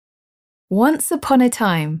Once upon a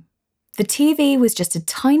time, the TV was just a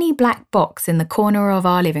tiny black box in the corner of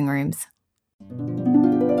our living rooms.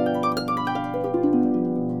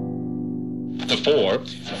 The four.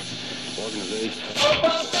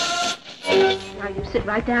 Now you sit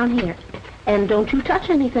right down here. And don't you touch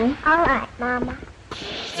anything. All right, Mama.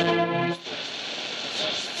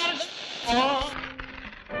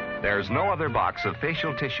 There's no other box of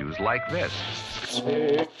facial tissues like this.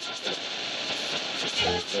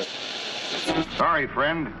 Sorry,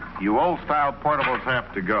 friend. You old-style portables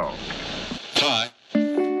have to go. Tie.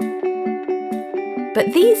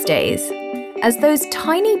 But these days, as those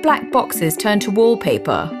tiny black boxes turn to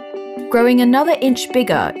wallpaper, growing another inch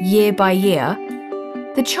bigger year by year,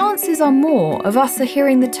 the chances are more of us are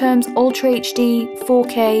hearing the terms Ultra HD,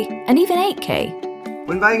 4K, and even 8K.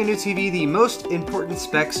 When buying a new TV, the most important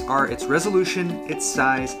specs are its resolution, its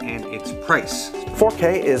size, and its price.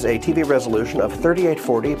 4K is a TV resolution of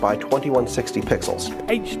 3840 by 2160 pixels.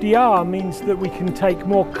 HDR means that we can take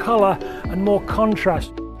more color and more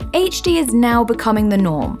contrast. HD is now becoming the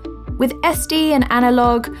norm, with SD and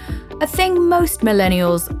analog, a thing most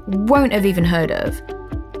millennials won't have even heard of.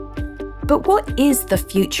 But what is the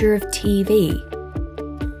future of TV?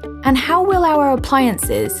 And how will our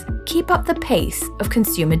appliances keep up the pace of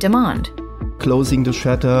consumer demand? Closing the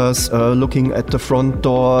shutters, looking at the front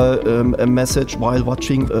door, a message while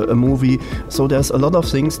watching a movie. So there's a lot of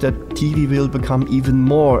things that TV will become even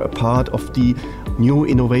more a part of the new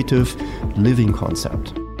innovative living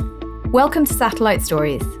concept. Welcome to Satellite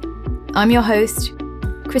Stories. I'm your host,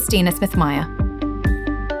 Christina Smith-Meyer.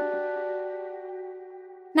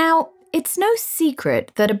 Now, it's no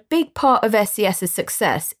secret that a big part of SES's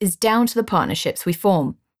success is down to the partnerships we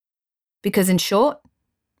form. Because in short,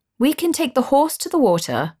 we can take the horse to the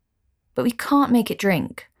water, but we can't make it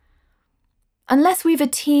drink. Unless we've a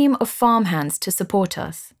team of farmhands to support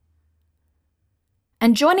us.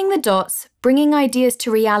 And joining the dots, bringing ideas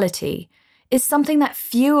to reality, is something that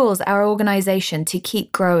fuels our organisation to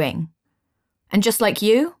keep growing. And just like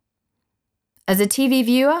you, as a TV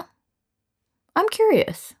viewer, I'm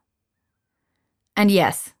curious. And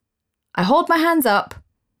yes, I hold my hands up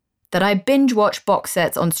that I binge watch box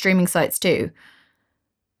sets on streaming sites too.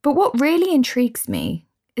 But what really intrigues me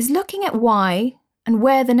is looking at why and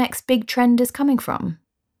where the next big trend is coming from.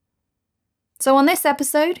 So on this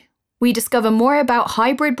episode, we discover more about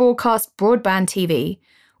hybrid broadcast broadband TV.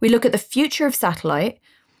 We look at the future of satellite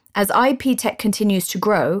as IP tech continues to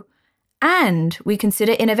grow, and we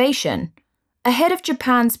consider innovation ahead of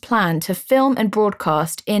Japan's plan to film and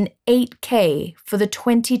broadcast in 8K for the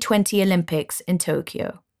 2020 Olympics in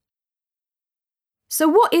Tokyo. So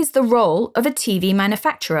what is the role of a TV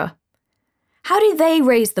manufacturer? How do they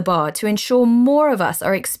raise the bar to ensure more of us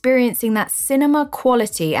are experiencing that cinema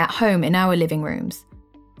quality at home in our living rooms?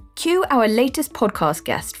 Cue our latest podcast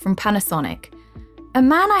guest from Panasonic, a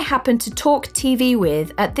man I happened to talk TV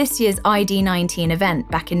with at this year's ID19 event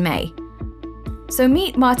back in May. So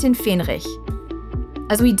meet Martin Fähnrich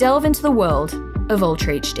as we delve into the world of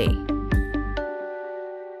Ultra HD.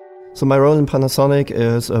 So my role in Panasonic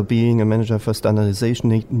is being a manager for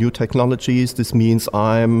standardization, new technologies. This means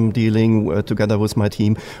I'm dealing together with my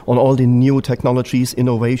team on all the new technologies,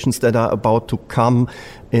 innovations that are about to come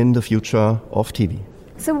in the future of TV.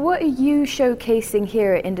 So what are you showcasing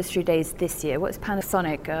here at Industry Days this year? What's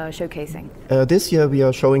Panasonic showcasing? This year we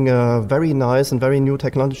are showing a very nice and very new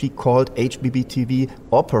technology called HBBTV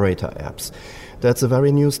operator apps. That's a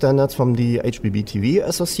very new standard from the HBBTV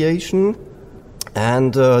Association.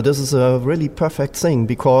 And this is a really perfect thing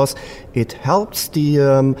because it helps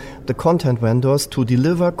the content vendors to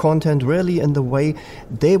deliver content really in the way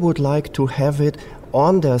they would like to have it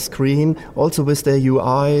on their screen, also with their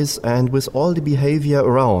UIs and with all the behavior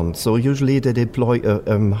around. So usually they deploy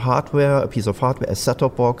a piece of hardware, a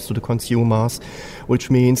set-top box to the consumers, which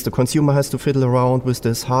means the consumer has to fiddle around with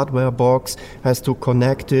this hardware box, has to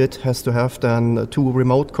connect it, has to have then two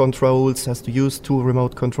remote controls, has to use two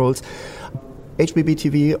remote controls.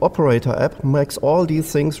 HBBTV operator app makes all these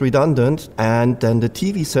things redundant, and then the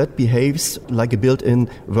TV set behaves like a built-in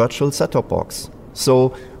virtual set-top box.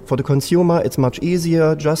 So for the consumer, it's much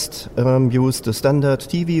easier. Just use the standard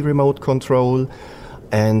TV remote control,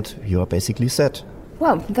 and you are basically set.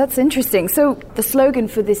 Well, that's interesting. So the slogan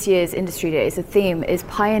for this year's Industry Days, the theme is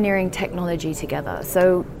pioneering technology together.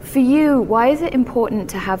 So for you, why is it important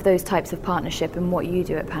to have those types of partnership in what you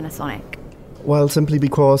do at Panasonic? Well, simply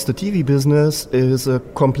because the TV business is a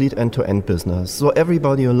complete end-to-end business. So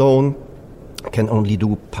everybody alone can only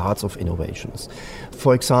do parts of innovations.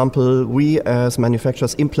 For example, we as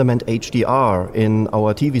manufacturers implement HDR in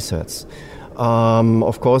our TV sets.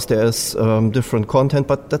 Of course, there's different content,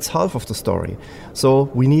 but that's half of the story. So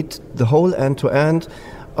we need the whole end-to-end.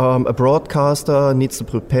 A broadcaster needs to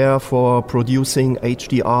prepare for producing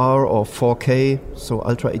HDR or 4K, so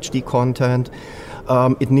Ultra HD content.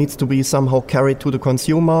 It needs to be somehow carried to the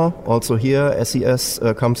consumer. Also here, SES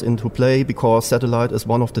comes into play because satellite is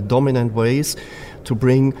one of the dominant ways to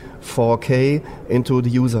bring 4K into the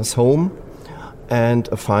user's home. And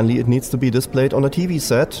finally, it needs to be displayed on a TV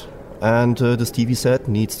set. And this TV set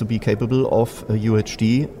needs to be capable of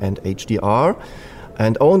UHD and HDR.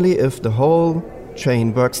 And only if the whole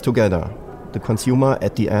chain works together, the consumer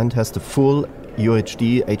at the end has the full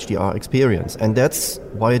UHD, HDR experience. And that's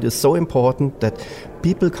why it is so important that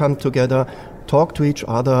people come together, talk to each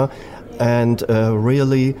other, and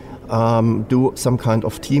really do some kind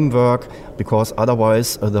of teamwork, because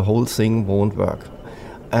otherwise the whole thing won't work.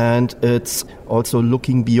 And it's also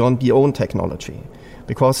looking beyond the own technology.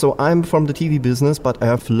 Because so I'm from the TV business, but I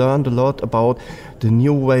have learned a lot about the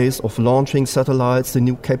new ways of launching satellites, the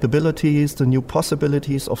new capabilities, the new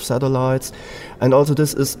possibilities of satellites. And also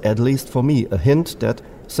this is, at least for me, a hint that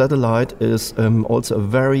satellite is also a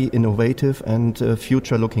very innovative and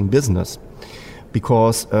future-looking business.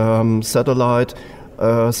 Because satellite,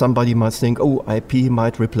 somebody might think, oh, IP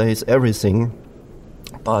might replace everything.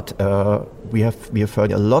 But we have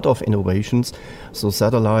heard a lot of innovations, so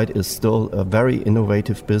satellite is still a very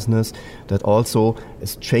innovative business that also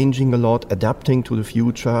is changing a lot, adapting to the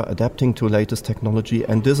future, adapting to latest technology,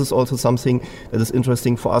 and this is also something that is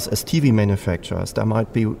interesting for us as TV manufacturers. There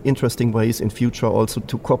might be interesting ways in future also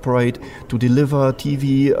to cooperate, to deliver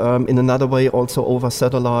TV in another way, also over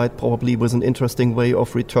satellite, probably with an interesting way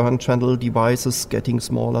of return channel devices getting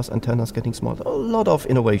smaller, antennas getting smaller, a lot of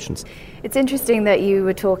innovations. It's interesting that you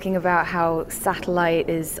were talking about how satellite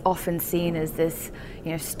is often seen as this,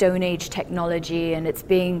 Stone Age technology, and it's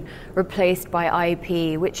being replaced by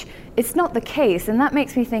IP, which it's not the case. And that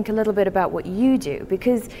makes me think a little bit about what you do,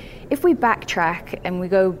 because if we backtrack and we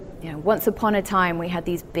go, once upon a time we had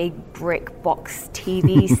these big brick box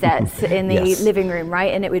TV sets in the Yes. living room,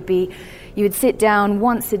 right? And it would be, you would sit down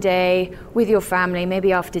once a day with your family,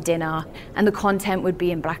 maybe after dinner, and the content would be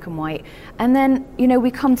in black and white. And then, we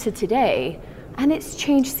come to today, and it's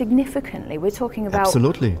changed significantly. We're talking about,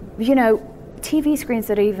 Absolutely. TV screens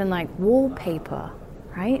that are even like wallpaper,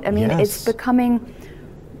 right? I mean, Yes. it's becoming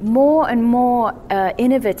more and more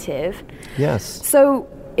innovative. Yes. So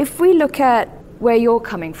if we look at where you're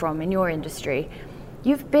coming from in your industry,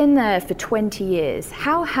 you've been there for 20 years.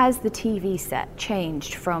 How has the TV set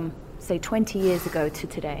changed from, say, 20 years ago to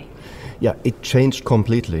today? Yeah, it changed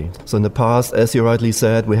completely. So in the past, as you rightly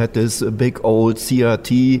said, we had this big old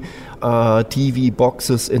CRT TV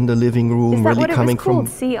boxes in the living room, Is that really what coming it was called?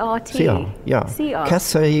 from CRT? CR, yeah, CR.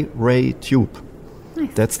 Cathay Ray Tube.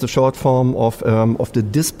 Nice. That's the short form of the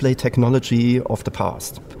display technology of the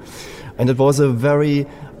past, and it was a very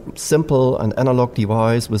simple and analog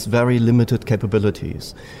device with very limited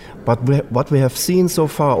capabilities. But what we have seen so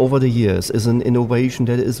far over the years is an innovation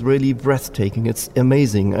that is really breathtaking. It's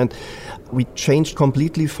amazing. And we changed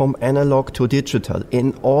completely from analog to digital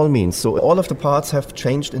in all means. So all of the parts have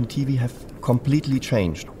changed in TV, have completely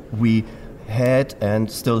changed. We had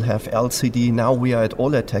and still have LCD. Now we are at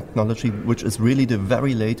OLED technology, which is really the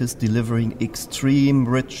very latest, delivering extreme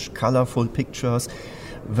rich, colorful pictures,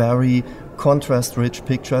 very contrast-rich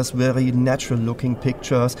pictures, very natural-looking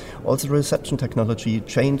pictures. Also, reception technology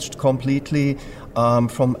changed completely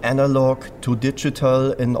from analog to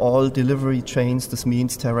digital in all delivery chains. This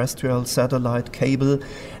means terrestrial, satellite, cable.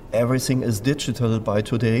 Everything is digital by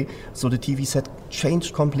today. So the TV set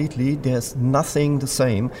changed completely. There's nothing the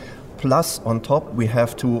same. Plus, on top, we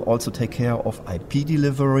have to also take care of IP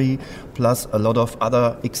delivery, plus a lot of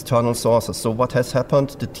other external sources. So what has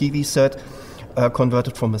happened? The TV set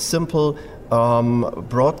converted from a simple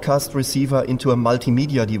broadcast receiver into a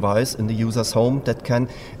multimedia device in the user's home that can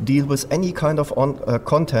deal with any kind of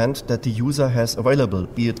content that the user has available,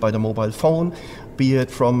 be it by the mobile phone, be it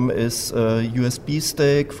from his USB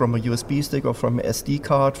stick, from a USB stick or from an SD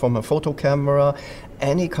card, from a photo camera.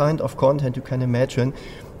 Any kind of content you can imagine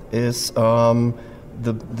is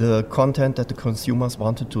the content that the consumers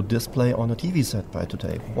wanted to display on a TV set by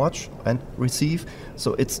today. Watch and receive.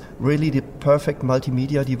 So it's really the perfect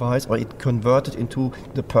multimedia device, or it converted into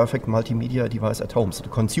the perfect multimedia device at home. So the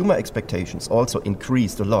consumer expectations also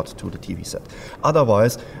increased a lot to the TV set.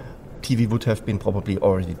 Otherwise, TV would have been probably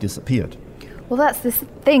already disappeared. Well, that's the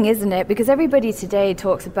thing, isn't it? Because everybody today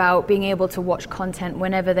talks about being able to watch content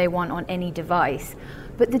whenever they want on any device.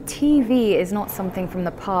 But the TV is not something from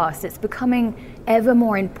the past. It's becoming ever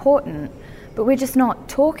more important but we're just not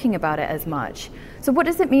talking about it as much. So what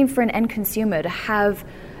does it mean for an end consumer to have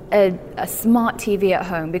a smart TV at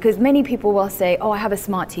home? Because many people will say, oh, I have a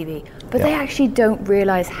smart TV, but they actually don't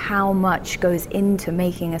realize how much goes into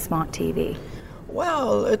making a smart TV.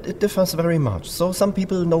 Well, it differs very much. So some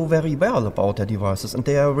people know very well about their devices, and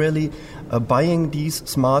they are really buying these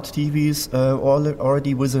smart TVs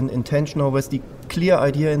already with an intention or with the clear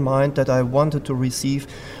idea in mind that I wanted to receive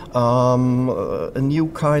a new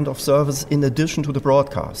kind of service in addition to the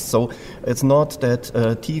broadcast. So it's not that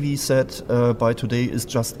a TV set by today is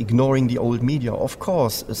just ignoring the old media. Of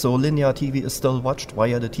course, so linear TV is still watched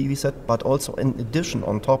via the TV set, but also in addition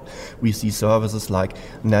on top we see services like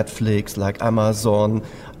Netflix, like Amazon,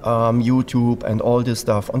 YouTube and all this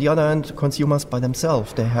stuff. On the other hand, consumers by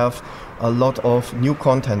themselves, they have a lot of new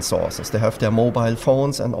content sources. They have their mobile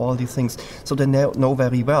phones and all these things. So they know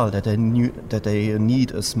very well that they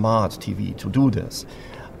need a smart TV to do this.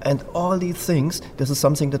 And all these things, this is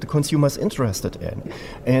something that the consumer is interested in.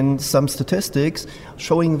 And some statistics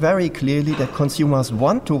showing very clearly that consumers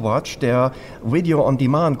want to watch their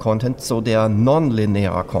video-on-demand content, so their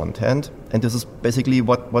non-linear content. And this is basically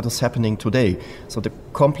what is happening today. So the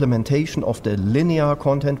complementation of the linear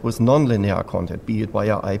content with non-linear content, be it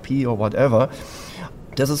via IP or whatever,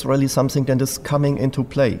 this is really something that is coming into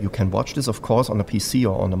play. You can watch this, of course, on a PC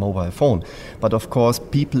or on a mobile phone. But of course,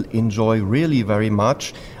 people enjoy really very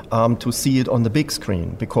much to see it on the big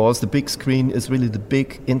screen, because the big screen is really the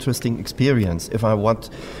big, interesting experience. If I want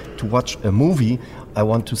to watch a movie, I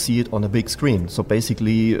want to see it on a big screen. So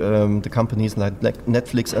basically, the companies like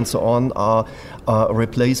Netflix and so on are a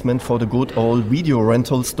replacement for the good old video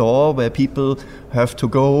rental store where people have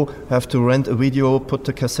to rent a video, put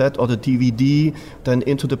the cassette or the DVD, then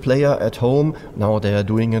into the player at home. Now they are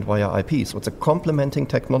doing it via IP. So it's a complementing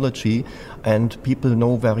technology, and people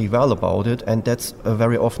know very well about it, and that's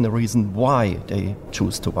very often the reason why they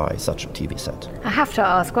choose to buy such a TV set. I have to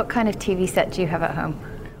ask, what kind of TV set do you have at home?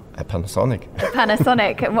 A Panasonic. A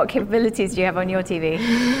Panasonic. And what capabilities do you have on your TV?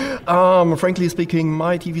 Frankly speaking,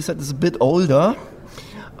 my TV set is a bit older.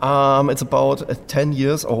 It's about 10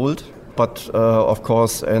 years old. But of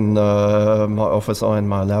course, in my office or in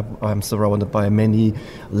my lab, I'm surrounded by many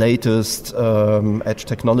latest edge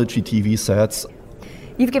technology TV sets.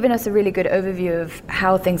 You've given us a really good overview of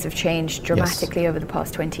how things have changed dramatically over the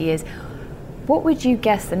past 20 years. What would you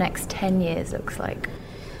guess the next 10 years looks like?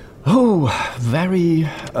 Oh, very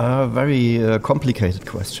complicated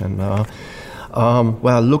question.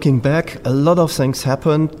 Well, looking back, a lot of things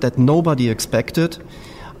happened that nobody expected.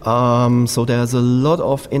 So there's a lot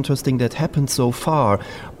of interesting that happened so far,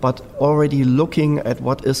 but already looking at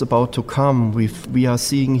what is about to come, we are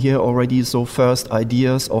seeing here already first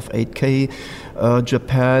ideas of 8K.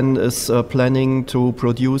 Japan is planning to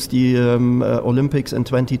produce the Olympics in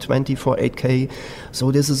 2020 for 8K. So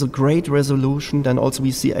this is a great resolution. Then also we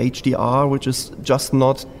see HDR, which is just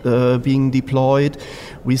not being deployed.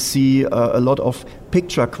 We see a lot of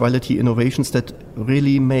picture quality innovations that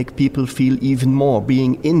really make people feel even more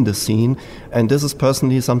being in the scene. And this is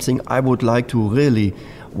personally something I would like to really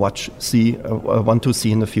want to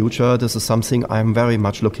see in the future. This is something I'm very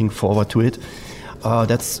much looking forward to it.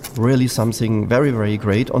 That's really something very, very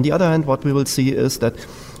great. On the other hand, what we will see is that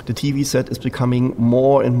the TV set is becoming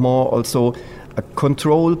more and more also a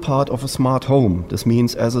control part of a smart home. This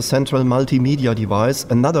means as a central multimedia device,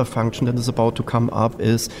 another function that is about to come up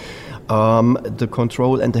is the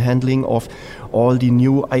control and the handling of all the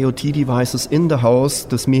new IoT devices in the house.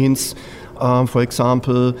 This means, for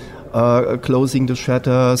example, closing the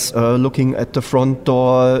shutters, looking at the front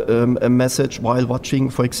door, a message while watching,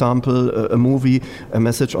 for example, a movie, a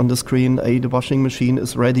message on the screen, the washing machine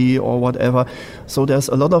is ready or whatever. So there's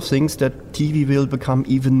a lot of things that TV will become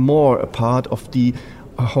even more a part of the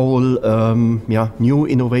whole new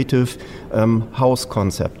innovative house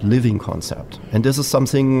concept, living concept. And this is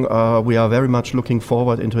something we are very much looking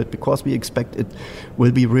forward into it, because we expect it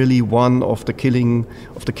will be really one of the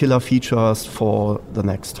killer features for the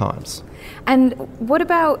next times. And what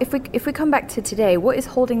about if we come back to today, what is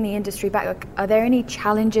holding the industry back? Are there any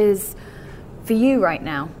challenges for you right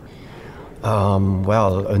now?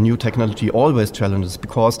 Well, a new technology always challenges,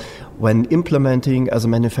 because when implementing as a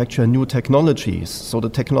manufacturer new technologies, so the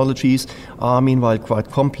technologies are meanwhile quite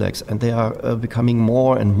complex, and they are becoming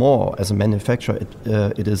more and more as a manufacturer.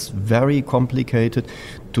 It is very complicated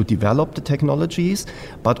to develop the technologies,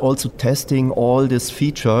 but also testing all these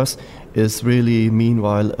features is really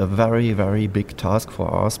meanwhile a very, very big task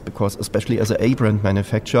for us, because especially as an A-brand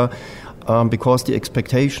manufacturer, because the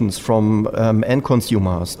expectations from end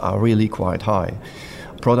consumers are really quite high.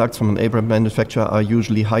 products from an A-brand manufacturer are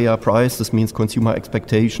usually higher priced. This means consumer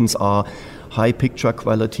expectations are high picture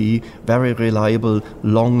quality, very reliable,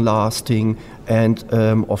 long-lasting, and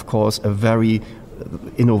of course a very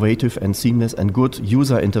innovative and seamless and good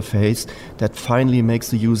user interface that finally makes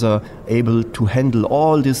the user able to handle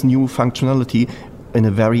all this new functionality in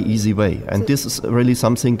a very easy way. And this is really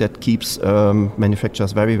something that keeps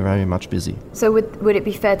manufacturers very, very much busy. So would it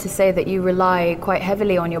be fair to say that you rely quite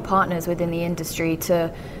heavily on your partners within the industry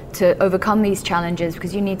to overcome these challenges,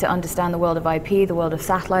 because you need to understand the world of IP, the world of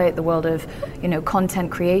satellite, the world of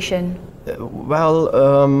content creation?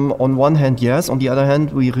 On one hand, yes. On the other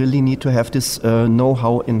hand, we really need to have this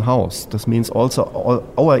know-how in-house. This means also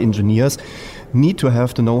all our engineers need to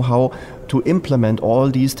have the know-how to implement all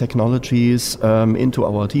these technologies into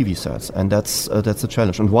our TV sets, and that's a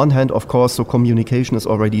challenge. On one hand, of course, so communication, as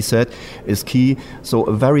already said, is key. So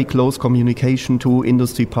a very close communication to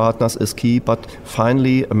industry partners is key, but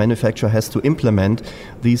finally a manufacturer has to implement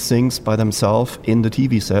these things by themselves in the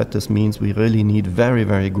TV set. This means we really need very,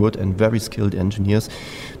 very good and very skilled engineers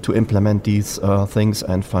to implement these things,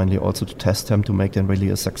 and finally also to test them to make them really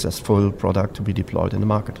a successful product to be deployed in the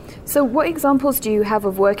market. So what examples do you have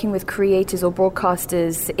of working with creators or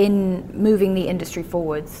broadcasters in moving the industry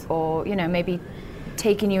forwards, or maybe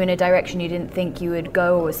taking you in a direction you didn't think you would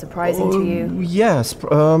go, or was surprising to you? Yes.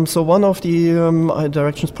 So one of the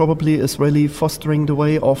directions probably is really fostering the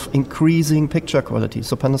way of increasing picture quality.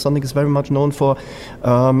 So Panasonic is very much known for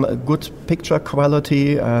good picture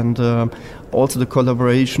quality, and also the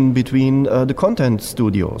collaboration between the content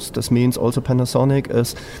studios. This means also Panasonic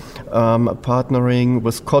is partnering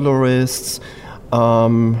with colorists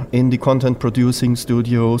in the content producing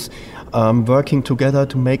studios, working together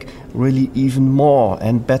to make really even more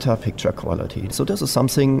and better picture quality. So this is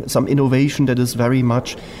some innovation that is very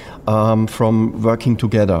much from working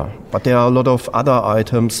together. But there are a lot of other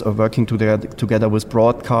items working together with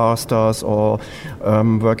broadcasters, or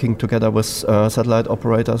working together with satellite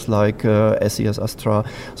operators like SES Astra.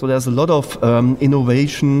 So there's a lot of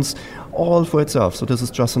innovations all for itself. So this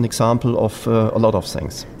is just an example of a lot of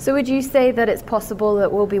things. So would you say that it's possible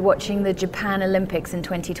that we'll be watching the Japan Olympics in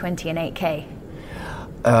 2020 in 8K?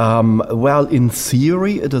 In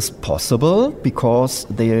theory it is possible, because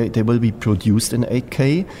they will be produced in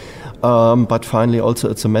 8K. But finally also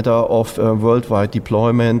it's a matter of worldwide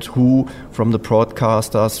deployment, who from the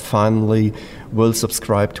broadcasters finally will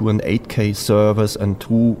subscribe to an 8K service and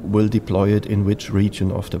who will deploy it in which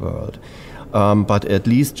region of the world. But at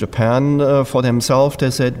least Japan, for themselves,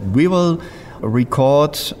 they said, we will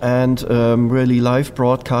record and really live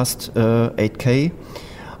broadcast 8K.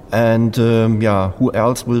 And who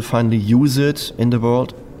else will finally use it in the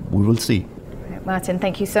world? We will see. Martin,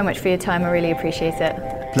 thank you so much for your time. I really appreciate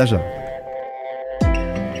it. Pleasure.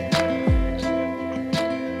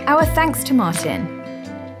 Our thanks to Martin.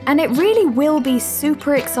 And it really will be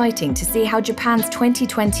super exciting to see how Japan's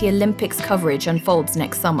 2020 Olympics coverage unfolds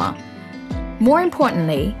next summer. More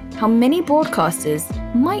importantly, how many broadcasters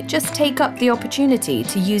might just take up the opportunity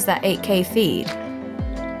to use that 8K feed.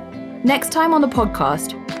 Next time on the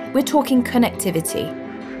podcast, we're talking connectivity,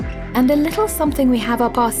 and a little something we have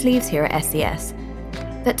up our sleeves here at SES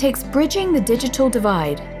that takes bridging the digital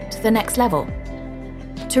divide to the next level.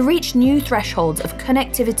 To reach new thresholds of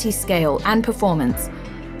connectivity scale and performance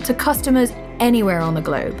to customers anywhere on the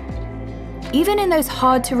globe. Even in those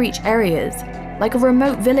hard-to-reach areas, like a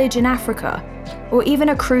remote village in Africa, or even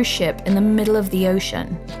a cruise ship in the middle of the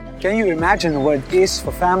ocean. Can you imagine what it is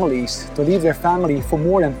for families to leave their family for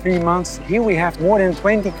more than 3 months? Here we have more than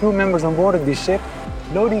 20 crew members on board of this ship,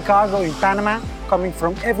 loading cargo in Panama, coming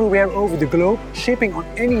from everywhere over the globe, shipping on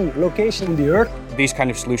any location on the earth. These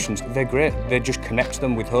kind of solutions, they're great. They just connect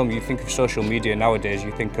them with home. You think of social media nowadays,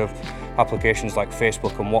 you think of applications like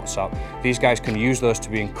Facebook and WhatsApp. These guys can use those to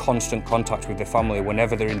be in constant contact with their family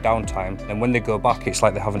whenever they're in downtime. And when they go back, it's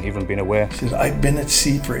like they haven't even been away. She says, I've been at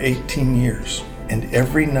sea for 18 years. And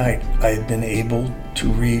every night I've been able to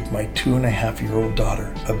read my 2.5-year-old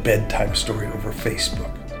daughter a bedtime story over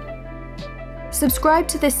Facebook. Subscribe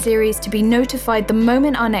to this series to be notified the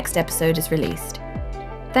moment our next episode is released.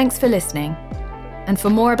 Thanks for listening. And for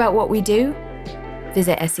more about what we do,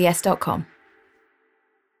 visit ses.com.